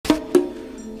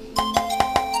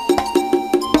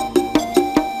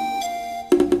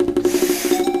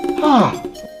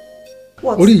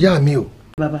What? Orí ìyá mi o.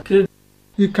 Baba.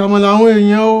 Ìkàmọ̀ làwọn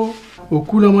èèyàn o.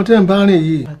 Òkú lọmọ tẹ́ ń bá rìn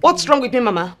yìí. What's wrong with me,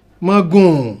 Mama?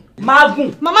 Magun.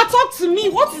 Magun. Mama, talk to me.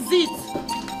 What is it?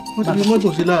 Wọ́n ti fi mọ́tò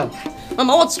sí láà.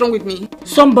 Mama, what's wrong with me?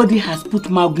 Somebody has put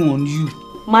Magun on you.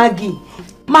 Maggie.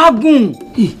 Magun.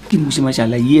 Kí mo ṣe máa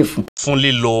ṣàlàyé ẹ̀ fún. Fún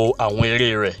lílo àwọn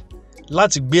eré rẹ̀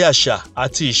láti gbé àṣà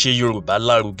àti ìṣe Yorùbá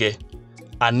lárugẹ,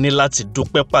 a ní láti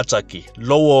dúpẹ́ pàtàkì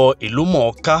lọ́wọ́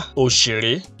ìlúmọ̀ọ́ká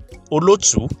òṣèré,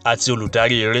 olóòtú àti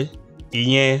olùdarí eré,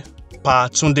 ìyẹn Pa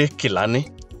Tunde Kelani.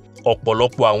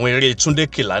 Ọ̀pọ̀lọpọ̀ àwọn eré Tunde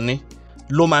Kelani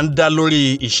ló máa ń dá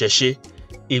lórí ìṣẹ̀ṣe,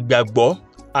 ìgbàgbọ́,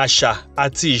 àṣà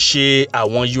àti ìṣe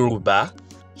àwọn Yorùbá.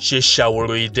 Ṣe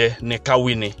Saworo Ide ní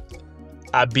káwí ni,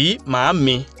 àbí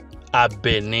Maami,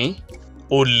 Àbẹ̀ní,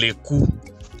 Oleku,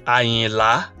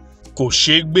 Ayinla,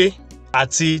 Koseegbe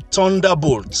àti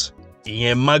Thunderbolt,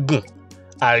 ìyẹn MAGUN.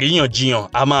 Àríyànjiyàn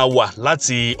a máa wà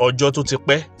láti ọjọ́ tó ti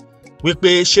pẹ́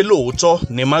wípé ṣé lóòótọ́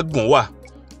ni MAGUN wà,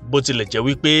 bó tilẹ̀ jẹ́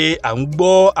wípé à ń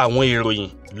gbọ́ àwọn ìròyìn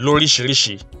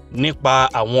lóríṣiríṣi nípa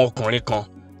àwọn ọkùnrin kan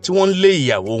tí wọ́n ń lé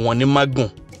ìyàwó wọn ní MAGUN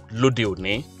lóde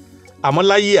òní. Àmọ́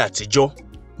láyé àtijọ́,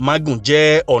 MAGUN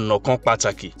jẹ́ ọ̀nà kan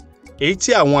pàtàkì èyí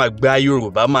tí àwọn àgbà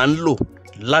Yorùbá máa ń lò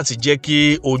láti jẹ́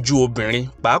kí ojú obìnrin,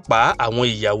 pàápàá àwọn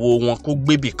ìyàwó wọn, kó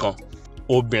gbébì kan.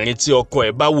 Obìnrin tí ọkọ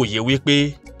ẹ̀ bá wòye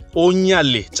wípé ó ń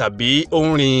yàlè tàbí ó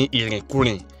ń rin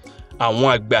ìrìnkúrìn, àwọn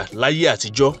àgbà láyé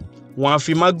àtijọ́ wọ́n á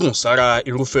fi MAGUN sára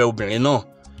irúfẹ́ obìnrin náà.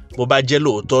 Bó bá jẹ́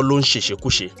lóòótọ́ ló ń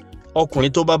ṣèṣekúṣe,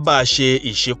 ọkùnrin tó bá bá a ṣe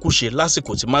ìṣekúṣe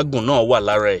lásìkò tí MAGUN náà wà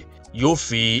lára ẹ̀ yóò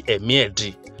fi ẹ̀mí ẹ̀ dì.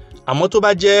 Àmọ́ tó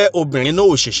bá jẹ́ obìnrin náà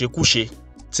ò ṣèṣekúṣe,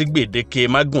 tí gbèdéke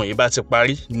MAGUN yìí bá ti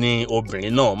parí ni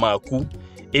obìnrin náà máa kú.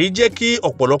 Èyí jẹ́ kí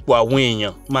ọ̀pọ̀lọpọ̀ àwọn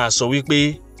èèyàn máa sọ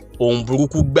wípé ohun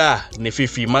burúkú gbáà ni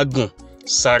fífi MAGUN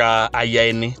sára aya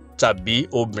ẹni tàbí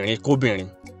obìnrin kóbìnrin.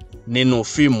 Nínú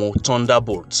fíìmù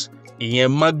Thunderbolt, ìyẹn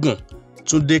MAGUN,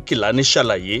 Tunde Kelani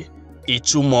ṣàlàyé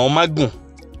ìtumọ̀ MAGUN,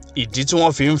 ìdí tí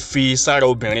wọ́n fi ń fi sára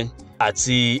obìnrin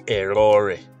àti ẹ̀rọ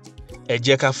rẹ̀. Ẹ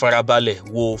jẹ́ ká farabalẹ̀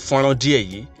wo fọ́nrán díẹ̀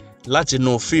yìí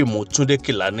látinú fíìmù Tunde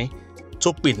Kelani tó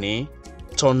pè ní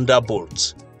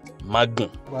Thunderbolt, MAGUN.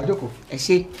 Ẹ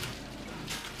ṣé.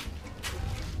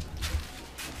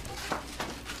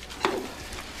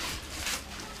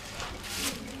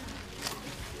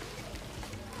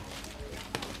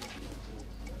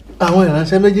 Àwọn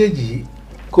ìránṣẹ́ méjèèjì yìí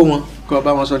kó wọn kó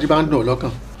bá wọn sọ tí bá ń dùn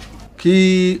lọ́kàn kí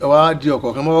ọwá di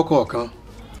ọ̀kọ̀ọ̀kan mọ́wọ́ kọ̀ọ̀kan.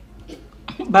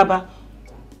 Baba,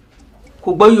 kò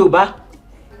gbọ́ Yorùbá.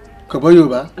 Kò gbọ́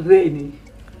Yorùbá. Bẹ́ẹ̀ ni.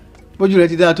 Bójú rẹ̀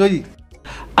ti dáa tó yìí.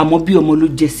 Àmọ́ bí ọmọ ló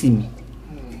jẹ́ sí mi.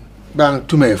 Bá ń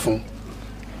túmọ̀ ẹ̀ fún.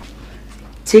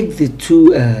 Take the two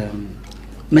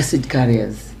message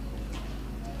carriers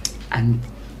and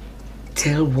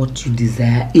tell what you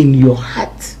desire in your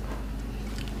heart.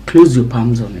 Close your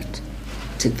palms on it.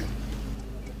 Take them.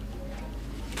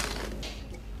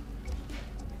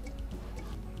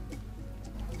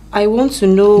 I want to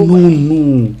know...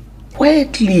 No.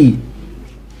 Quietly.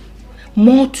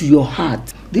 More to your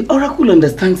heart. The oracle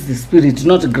understands the spirit,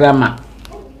 not grammar.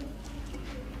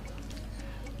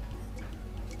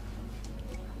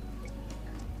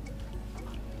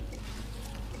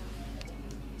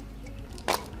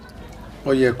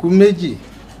 Ọ̀yẹ̀kú méjì.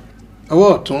 Ọwọ́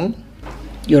ọ̀tún.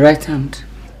 Your right hand.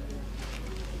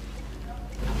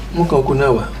 Mú kan kú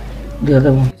náà wá. The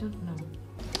other one.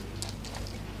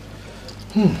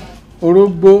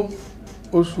 Orógbó,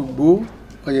 Òṣùgbó,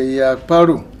 ọ̀yẹ̀yẹ̀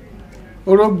àparò.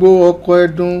 Orógbó ọkọ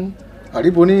ẹdun,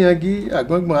 àríbo níyanjú,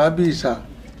 àgbọ̀ngbọ̀n àbísà.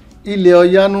 Ilẹ̀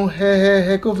ọ̀yanu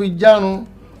hẹ́hẹ́hẹ́ kó fi járun.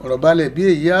 Ọ̀rọ̀ balẹ̀ bí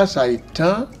èyí àṣà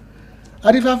ìtàn.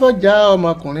 Adífáfọ́jà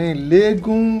ọmọkùnrin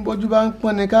léegun bójú bá ń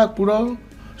pọ́n ni ká purọ́.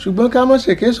 Ṣùgbọ́n ká mọ̀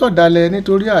ṣèké sọ̀dálẹ̀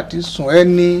nítorí àti sùn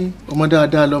ẹni. Ọmọ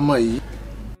dáadáa lọmọ yìí.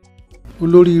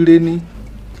 Olóríire ni.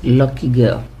 Lucky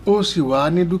girl. Ó sì wà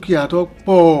ní dúkìá tó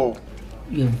pọ̀.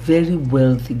 You're a very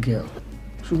wealthy girl.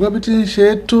 Ṣùgbọ́n bí tí ń ṣe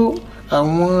é tó,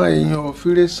 àwọn èèyàn ò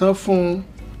fire san fún un.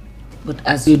 But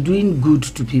as you're doing good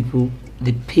to people,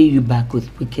 they pay you back with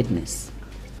wickedness.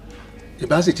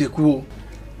 Ìbá sì ti kú o.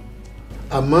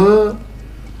 Àmọ́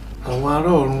àwọn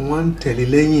ará ọ̀run wọn ń tẹ̀lé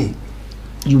lẹ́yìn.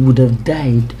 You would have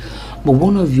died, but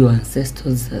one of your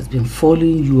ancestors has been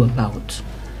following you about.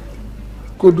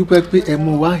 Kó dúpẹ́ pé ẹ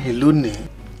mú wá yìí lónìí.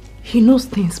 He knows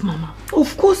things, Mama.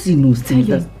 Of course he knows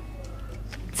things.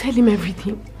 Tell him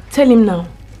everything. Tell him now.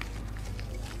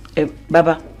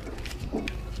 Baba,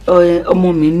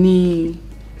 ọmọ mi ní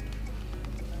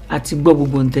àti gbọ́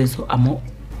gbogbo ǹtẹ́ sọ, àmọ́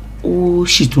ó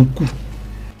sì tún kù.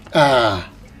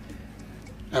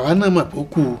 Àwa náà mọ̀ pé ó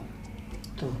kù.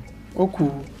 Ó kù.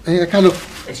 Ẹ ká lọ.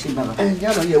 Ẹ ṣé bàbá. Yá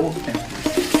lọ yẹ̀ wò.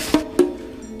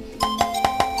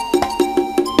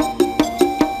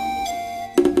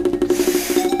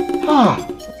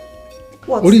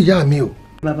 Orí ìyá mi o.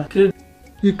 Baba.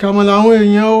 Ìkàmọ̀ làwọn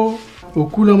èèyàn o.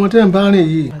 Òkú lọmọ tẹ́ ń bá rìn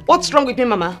yìí. What's wrong with me,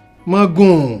 Mama?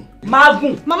 Magun.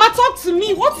 Magun. Mama, talk to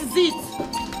me. What is it?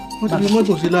 Wọ́n ti fi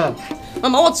mọ́tò sí láà.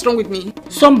 Mama, what's wrong with me?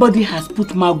 Somebody has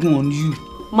put Magun on you.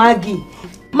 Maggie.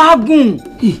 Magun.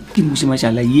 Kí mo ṣe máa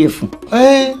ṣàlàyé ẹ̀ fún?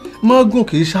 Magun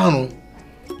kì í ṣàrùn.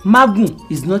 Magun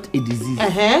is not a disease.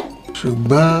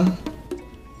 Ṣùgbọ́n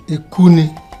ikú ni.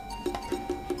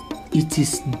 It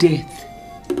is death.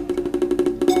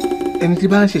 Ẹni tí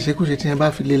bá ń ṣèṣekúṣe tí ẹ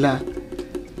bá fi lé la,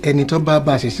 ẹni tó bá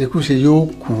bá ṣèṣekúṣe yóò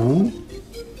kú.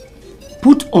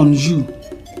 Put on you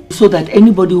so that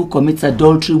anybody who commits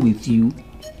adultery with you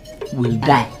will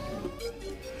die.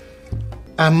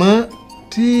 Àmọ́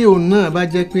tí òun náà bá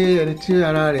jẹ́ pé ẹni tí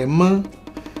ara rẹ̀ mọ́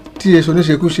tí èso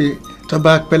oníṣekúṣe tó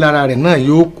bá pẹ́ lára rẹ̀ náà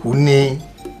yóò kú ni.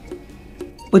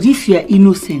 But if you are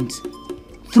innocent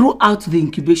throughout the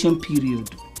incubation period,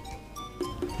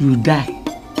 you die.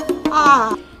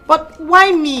 But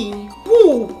why me?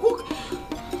 Who?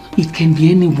 It can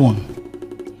be anyone.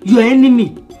 Your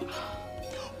enemy.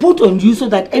 Put on you so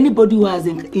that anybody who has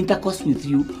intercourse with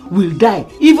you will die,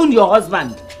 even your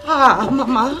husband.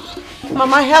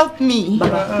 Mama, help me.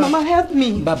 Baba. Mama, help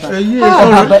me. Baba.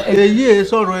 Èyí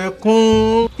sọ̀rọ̀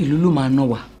ẹkún. Ìlú ló máa ná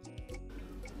wa.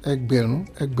 Ẹgbẹ̀rún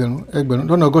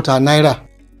lọ́nà ọgọ́ta náírà.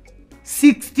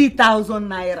 60,000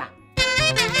 naira.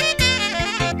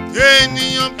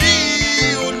 Ènìyàn bí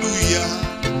olùyà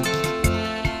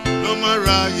ló máa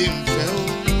ra ayé ń fẹ́ o.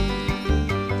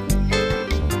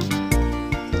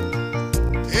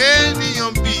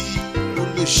 Ènìyàn bí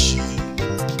olùṣì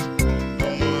ló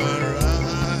máa ra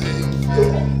ayé ń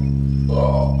fẹ́.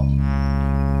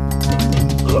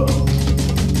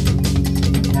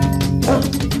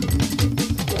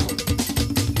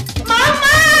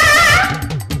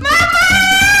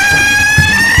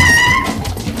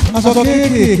 Aṣọ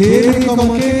kéékèèké ní ọmọ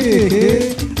kéékèèké,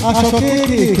 aṣọ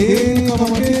kéékèèké ní ọmọ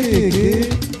kéékèèké,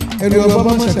 ẹ̀rù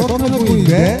ọ̀bọ̀n ṣẹ̀kọ́ kọ́kọ́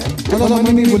ìgbẹ́, ọlọ́mọ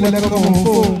ní ìbò lẹ́kọ̀ọ́ wọn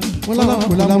fún wọn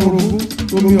lápò lámúrogún,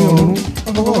 omi ọ̀run,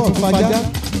 ọkọ̀ ọ̀tún fajá,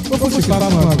 ó fò sí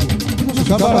fáwọn àgbò, ó sì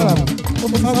sábàrà, ó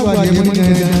fi fáwọn àjẹmọ́ ní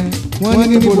ẹ̀ẹ́dẹ́, wọ́n ní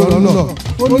níbo lọ́lọ́,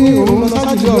 ó ní òun lọ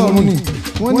sáájú ọ̀run ni,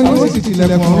 wọ́n ní ó sì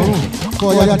tilẹ̀kùn ọ̀run, kọ́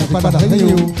ọ̀yá ti padà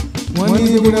lẹ́yìn o. Wọ́n ní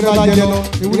ewúrẹ́ bá jẹ lọ,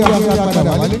 ewúrẹ́ bá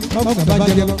padà wálé, bábùkà bá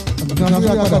jẹ lọ, àbùkà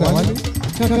bá padà wálé.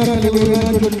 Kankan ewúrẹ́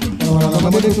náà lórí àwọn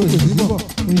àlọ́mọdé tó sì bọ̀.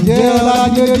 Ǹjẹ́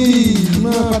Ọlájẹ́jì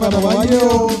máa padà wáyé o?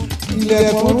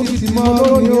 Ilẹ̀kùn ti ti mọ́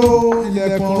lónìí o,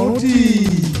 ilẹ̀kùn ti.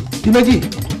 Dìméjì.